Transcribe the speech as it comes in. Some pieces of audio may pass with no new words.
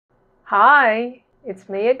Hi, it's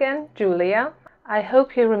me again, Julia. I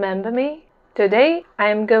hope you remember me. Today I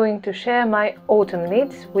am going to share my autumn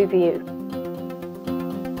knits with you.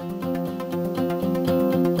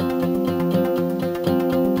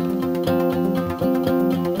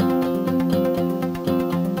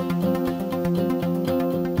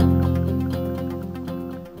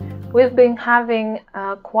 We've been having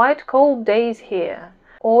quite cold days here.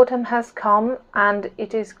 Autumn has come and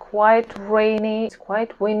it is quite rainy, it's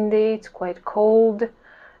quite windy, it's quite cold,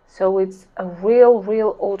 so it's a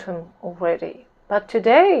real autumn already. But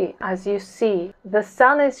today, as you see, the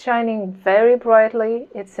sun is shining very brightly,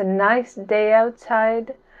 it's a nice day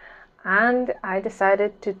outside, and I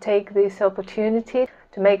decided to take this opportunity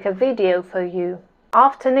to make a video for you.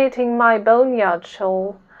 After knitting my boneyard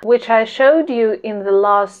shawl, which I showed you in the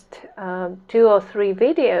last 2 or 3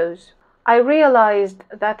 videos, I realized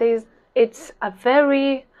that it's a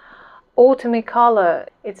very autumny color.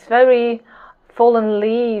 It's very fallen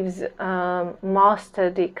leaves,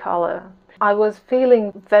 mustardy color. I was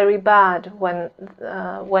feeling very bad when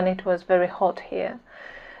it was very hot here.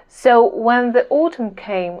 So when the autumn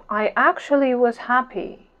came, I actually was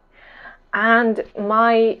happy, and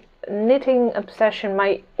my knitting obsession,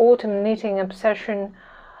 my autumn knitting obsession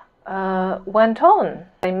went on.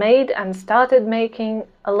 I made and started making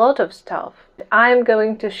a lot of stuff. I'm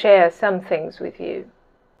going to share some things with you.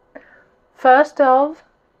 First of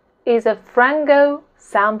is a Frango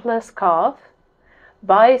sampler scarf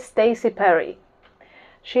by Stacey Perry.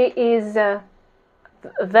 She is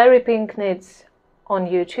very pink knits on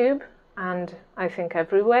YouTube and I think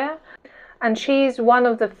everywhere, and she is one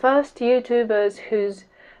of the first YouTubers whose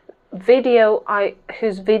videos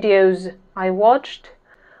I watched.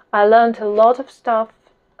 I learned a lot of stuff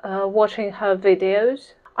watching her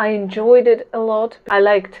videos. I enjoyed it a lot. I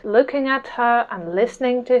liked looking at her and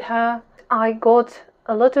listening to her. I got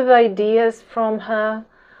a lot of ideas from her.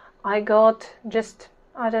 I got just,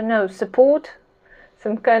 I don't know, support,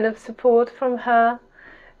 some kind of support from her.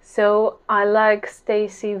 So I like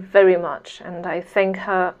Stacey very much and I thank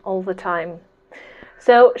her all the time.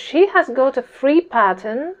 So she has got a free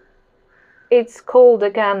pattern. It's called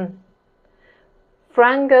again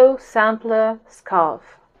Frango sampler scarf.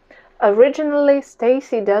 Originally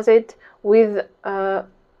Stacey does it with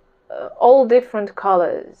all different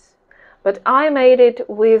colors, but I made it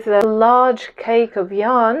with a large cake of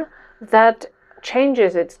yarn that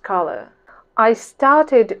changes its color. I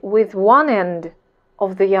started with one end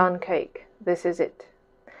of the yarn cake, this is it,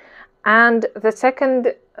 and the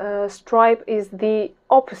second stripe is the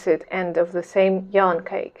opposite end of the same yarn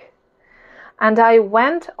cake, and I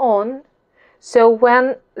went on. So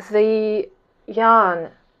when the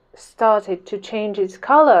yarn started to change its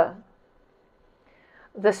color,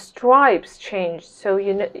 the stripes changed. So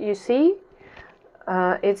you see,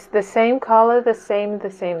 it's the same color, the same,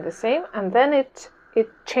 and then it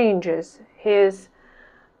changes. Here's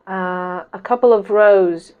a couple of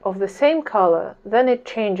rows of the same color, then it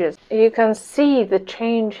changes. You can see the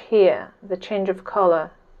change here, the change of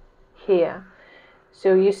color here.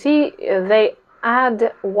 So you see, they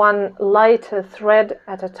add one lighter thread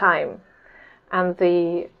at a time and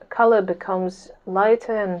the color becomes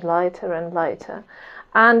lighter and lighter and lighter.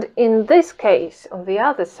 And in this case, on the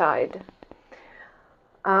other side,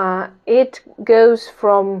 it goes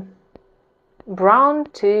from brown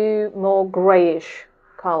to more grayish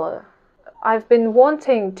color. I've been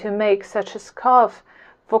wanting to make such a scarf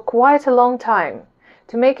for quite a long time,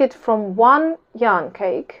 to make it from one yarn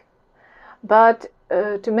cake, but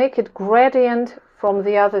to make it gradient from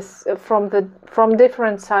the others, from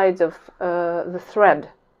different sides of the thread.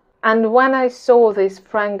 And when I saw this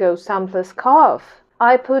Frango sampler scarf,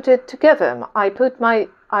 I put it together. I put my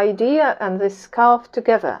idea and this scarf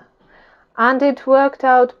together, and it worked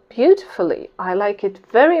out beautifully. I like it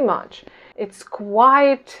very much. It's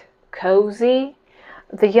quite cozy.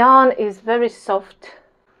 The yarn is very soft.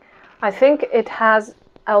 I think it has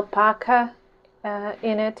alpaca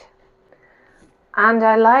in it. And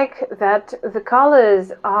I like that the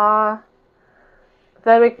colors are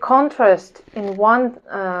very contrast in one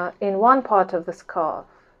part of the scarf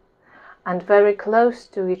and very close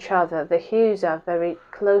to each other. The hues are very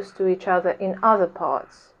close to each other in other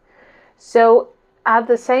parts. So at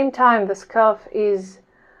the same time, the scarf is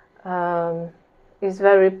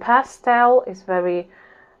very pastel, is very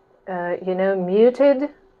muted,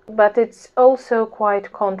 but it's also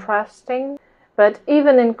quite contrasting. But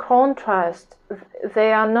even in contrast,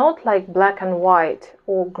 they are not like black and white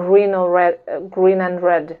or green or red, green and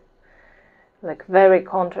red, like very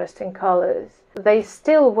contrasting colors. They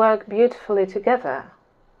still work beautifully together.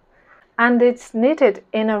 And it's knitted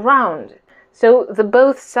in a round. So the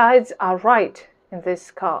both sides are right in this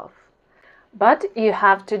scarf. But you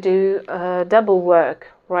have to do double work,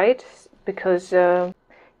 right? Because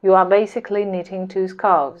you are basically knitting two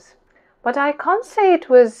scarves. But I can't say it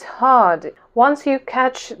was hard. Once you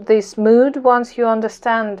catch this mood, once you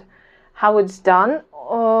understand how it's done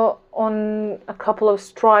on a couple of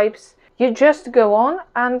stripes, you just go on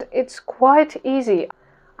and it's quite easy.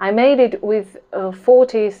 I made it with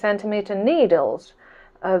 40 centimeter needles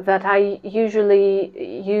that I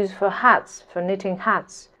usually use for hats, for knitting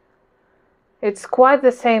hats. It's quite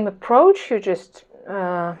the same approach. You just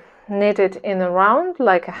knit it in a round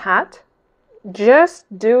like a hat. Just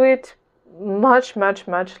do it much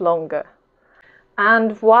longer.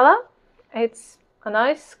 And voila, it's a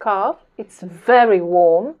nice scarf. It's very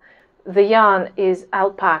warm. The yarn is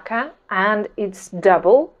alpaca and it's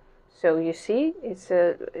double. So you see, it's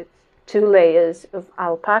 2 layers of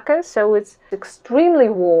alpaca, so it's extremely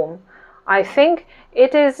warm. I think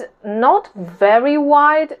it is not very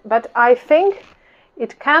wide, but I think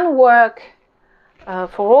it can work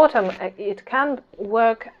for autumn. It can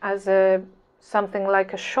work as something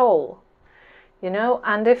like a shawl, you know,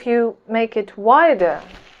 and if you make it wider,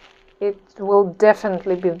 it will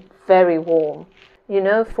definitely be very warm, you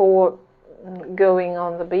know, for going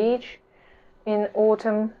on the beach in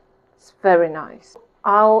autumn. It's very nice.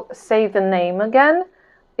 I'll say the name again.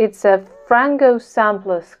 It's a Frango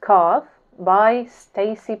Sampler scarf by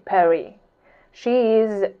Stacey Perry. She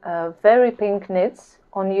is Very Pink Knits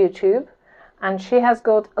on YouTube, and she has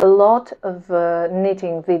got a lot of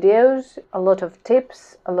knitting videos, a lot of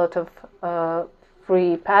tips, a lot of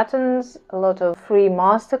free patterns, a lot of free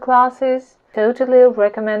masterclasses. Totally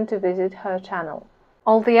recommend to visit her channel.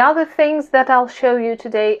 All the other things that I'll show you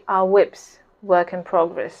today are whips, work in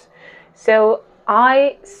progress. So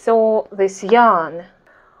I saw this yarn.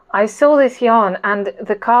 And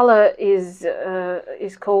the color is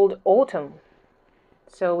called Autumn.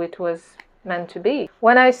 So it was meant to be.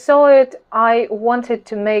 When I saw it, I wanted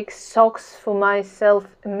to make socks for myself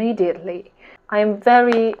immediately. I'm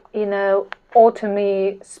very, you know,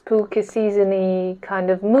 autumny, spooky, seasony kind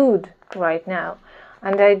of mood right now.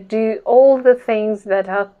 And I do all the things that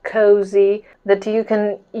are cozy, that you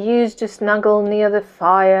can use to snuggle near the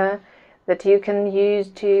fire, that you can use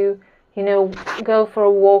to, you know, go for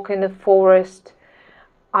a walk in the forest.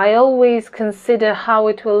 I always consider how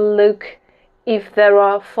it will look if there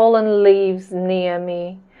are fallen leaves near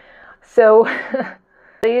me. So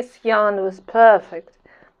this yarn was perfect.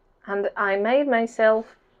 And I made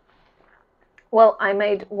myself, well, I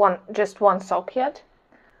made just one sock yet.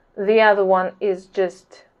 The other one is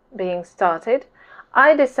just being started.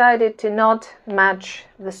 I decided to not match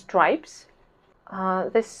the stripes.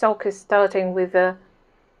 This sock is starting with a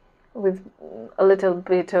little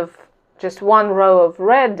bit of just one row of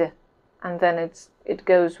red, and then it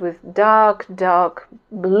goes with dark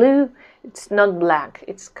blue. It's not black,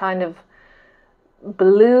 it's kind of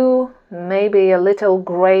blue, maybe a little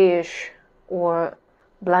grayish or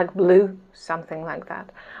black blue, something like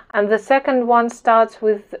that. And the second one starts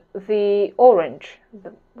with the orange,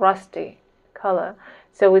 the rusty color.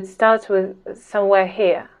 So it starts with somewhere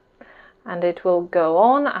here, and it will go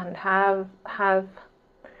on and have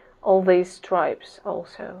all these stripes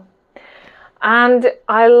also. And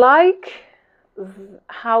I like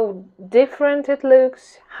how different it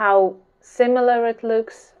looks, how similar it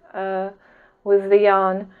looks with the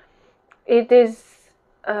yarn. It is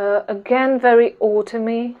again very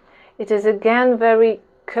autumny. It is again very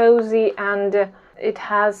cozy, and it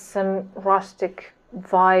has some rustic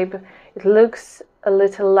vibe. It looks a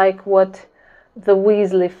little like what the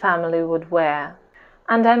Weasley family would wear.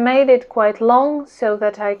 And I made it quite long so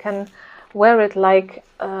that I can wear it like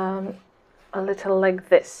a little like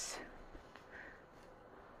this.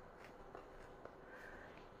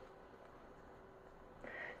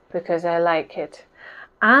 Because I like it.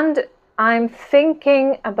 And I'm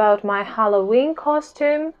thinking about my Halloween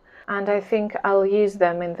costume, and I think I'll use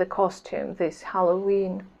them in the costume this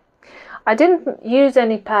Halloween. I didn't use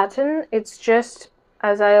any pattern, it's just,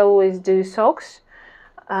 as I always do, socks.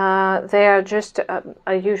 They are just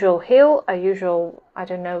a usual heel, a usual, I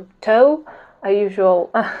don't know, toe, a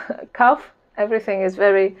usual cuff. Everything is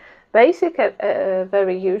very basic,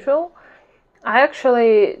 very usual. I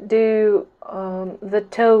actually do the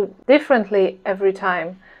toe differently every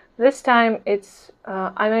time. This time it's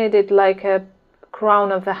I made it like a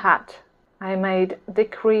crown of the hat. I made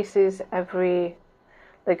decreases every,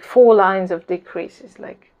 like 4 lines of decreases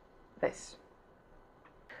like this.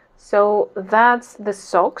 So that's the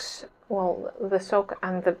socks, well, the sock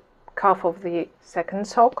and the cuff of the second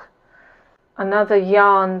sock. Another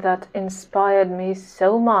yarn that inspired me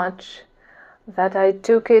so much that I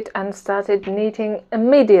took it and started knitting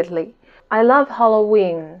immediately. I love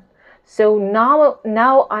Halloween, so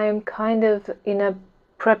now I am kind of in a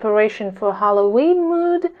preparation for Halloween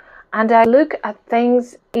mood, and I look at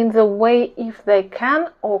things in the way if they can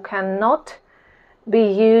or cannot be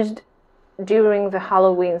used during the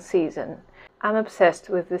Halloween season. I'm obsessed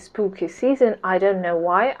with the spooky season. I don't know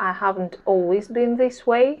why. I haven't always been this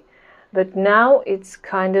way, but now it's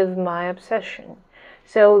kind of my obsession.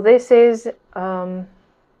 So this is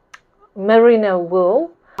merino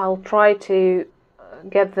wool. I'll try to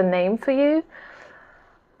get the name for you.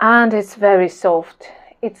 And it's very soft.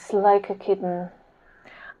 It's like a kitten.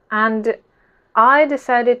 And I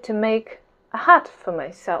decided to make a hat for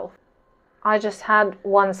myself. I just had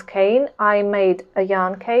one skein. I made a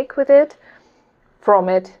yarn cake with it. From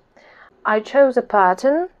it, I chose a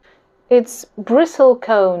pattern. It's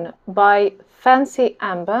Bristlecone by Fancy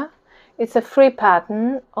Amber. It's a free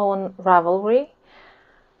pattern on Ravelry,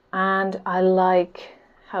 and I like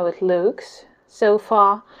how it looks so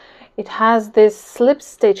far. It has these slip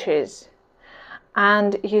stitches,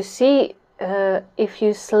 and you see if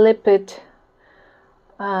you slip it,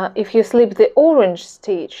 if you slip the orange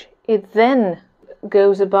stitch, it then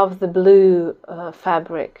goes above the blue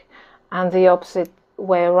fabric. And the opposite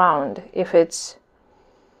way around. If it's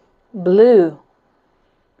blue,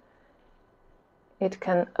 it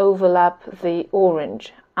can overlap the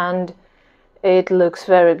orange, and it looks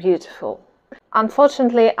very beautiful.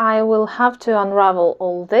 Unfortunately, I will have to unravel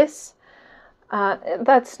all this.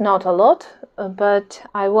 That's not a lot, but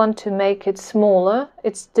I want to make it smaller.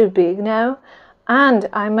 It's too big now, and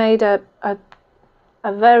I made a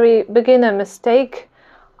very beginner mistake.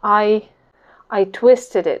 I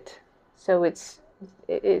twisted it. So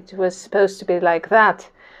it was supposed to be like that.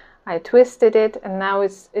 I twisted it, and now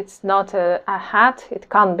it's not a hat. It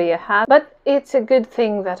can't be a hat, but it's a good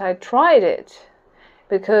thing that I tried it,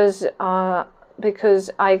 because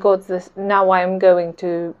I got this. Now I'm going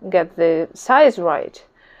to get the size right,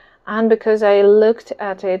 and because I looked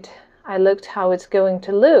at it, I looked how it's going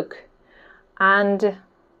to look, and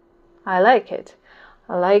I like it.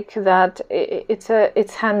 I like that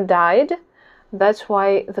it's hand dyed. That's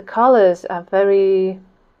why the colors are very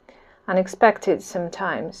unexpected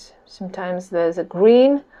sometimes. Sometimes there's a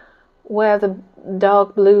green where the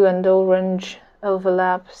dark blue and orange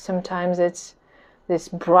overlap. Sometimes it's this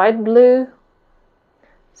bright blue.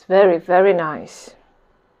 It's very, very nice.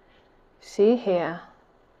 See here?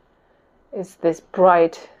 It's this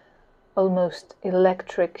bright, almost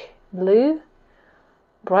electric blue,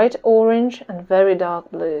 bright orange and very dark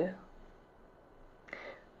blue.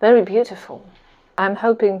 Very beautiful. I'm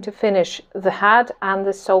hoping to finish the hat and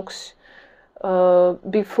the socks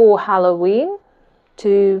before Halloween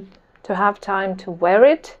to have time to wear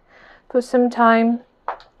it for some time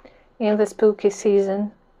in the spooky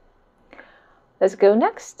season. Let's go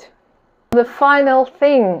next. The final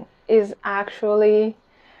thing is actually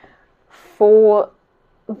for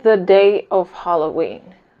the day of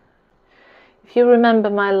Halloween. If you remember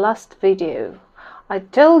my last video, I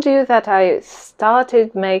told you that I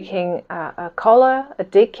started making a collar, a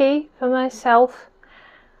dicky for myself.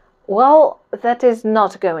 Well, that is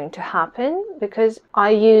not going to happen because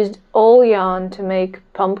I used all yarn to make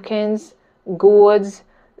pumpkins, gourds,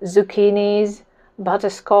 zucchinis,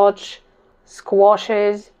 butterscotch,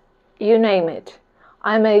 squashes, you name it.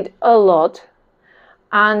 I made a lot,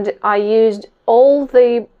 and I used all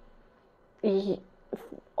the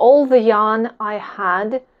yarn I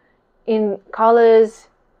had in colors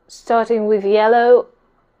starting with yellow,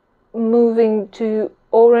 moving to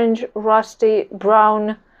orange, rusty,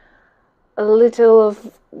 brown, a little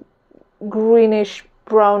of greenish,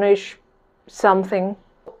 brownish something.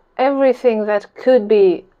 Everything that could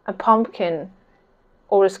be a pumpkin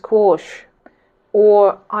or a squash,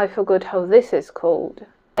 or I forgot how this is called.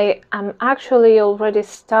 I am actually already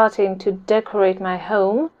starting to decorate my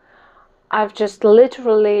home. I've just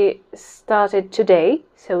literally started today,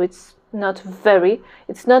 so it's not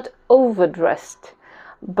overdressed,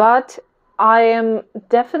 but I am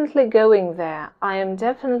definitely going there. I am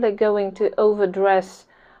definitely going to overdress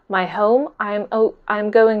my home.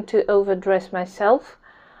 I'm going to overdress myself.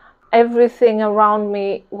 Everything around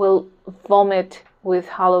me will vomit with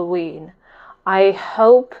Halloween. I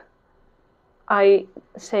hope, I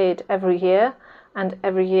say it every year, and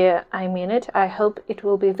every year I mean it, I hope it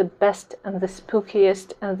will be the best and the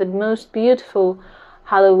spookiest and the most beautiful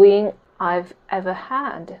Halloween I've ever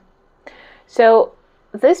had. So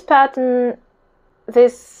this pattern,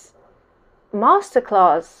 this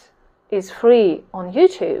masterclass is free on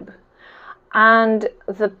YouTube, and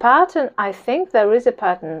the pattern, I think there is a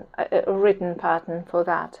pattern, a written pattern for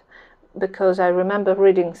that. because I remember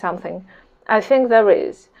reading something. I think there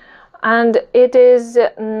is. And it is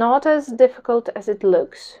not as difficult as it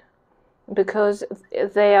looks, because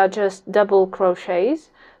they are just double crochets.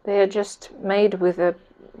 They are just made with a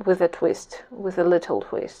twist, with a little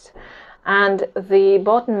twist. And the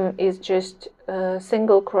bottom is just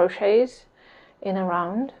single crochets in a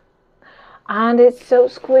round. And it's so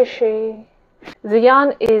squishy. The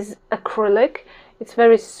yarn is acrylic. It's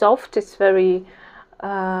very soft. It's very...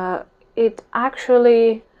 it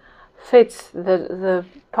actually fits the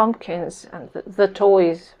pumpkins and the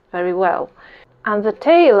toys very well. And the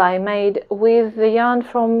tail I made with the yarn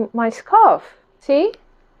from my scarf. See?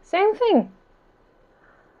 Same thing.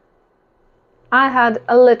 I had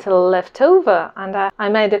a little left over, and I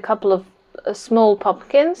made a couple of small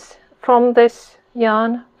pumpkins from this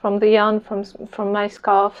yarn, from the yarn from my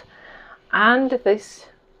scarf, and this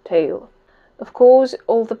tail. Of course,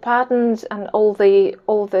 all the patterns and all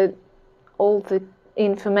the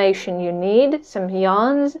information you need, some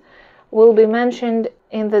yarns, will be mentioned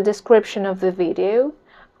in the description of the video.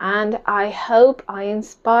 And I hope I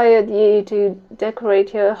inspired you to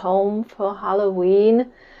decorate your home for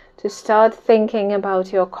Halloween, to start thinking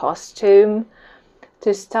about your costume,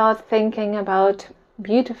 to start thinking about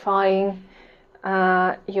beautifying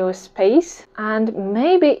your space, and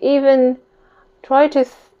maybe even try to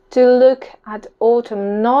look at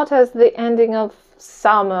autumn not as the ending of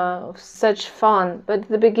summer, of such fun, but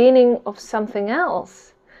the beginning of something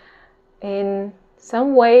else. In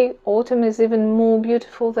some way, autumn is even more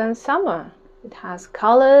beautiful than summer. It has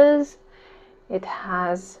colors, it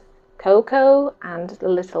has cocoa and the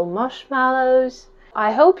little marshmallows.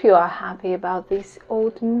 I hope you are happy about this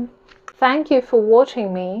autumn. Thank you for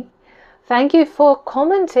watching me. Thank you for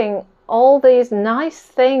commenting all these nice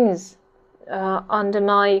things under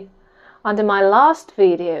my last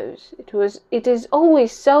videos.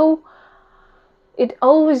 It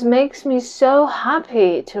always makes me so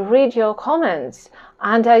happy to read your comments,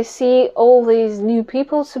 and I see all these new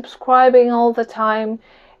people subscribing all the time.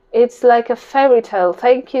 It's like a fairy tale.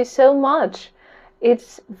 Thank you so much.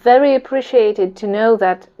 It's very appreciated to know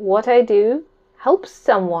that what I do helps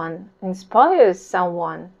someone, inspires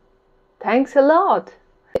someone. Thanks a lot.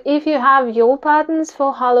 If you have your patterns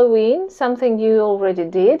for Halloween, something you already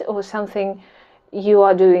did or something you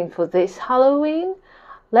are doing for this Halloween,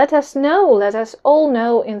 let us know, let us all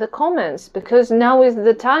know in the comments, because now is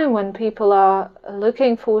the time when people are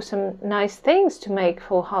looking for some nice things to make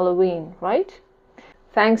for Halloween, right?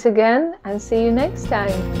 Thanks again, and see you next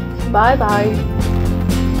time. Bye bye.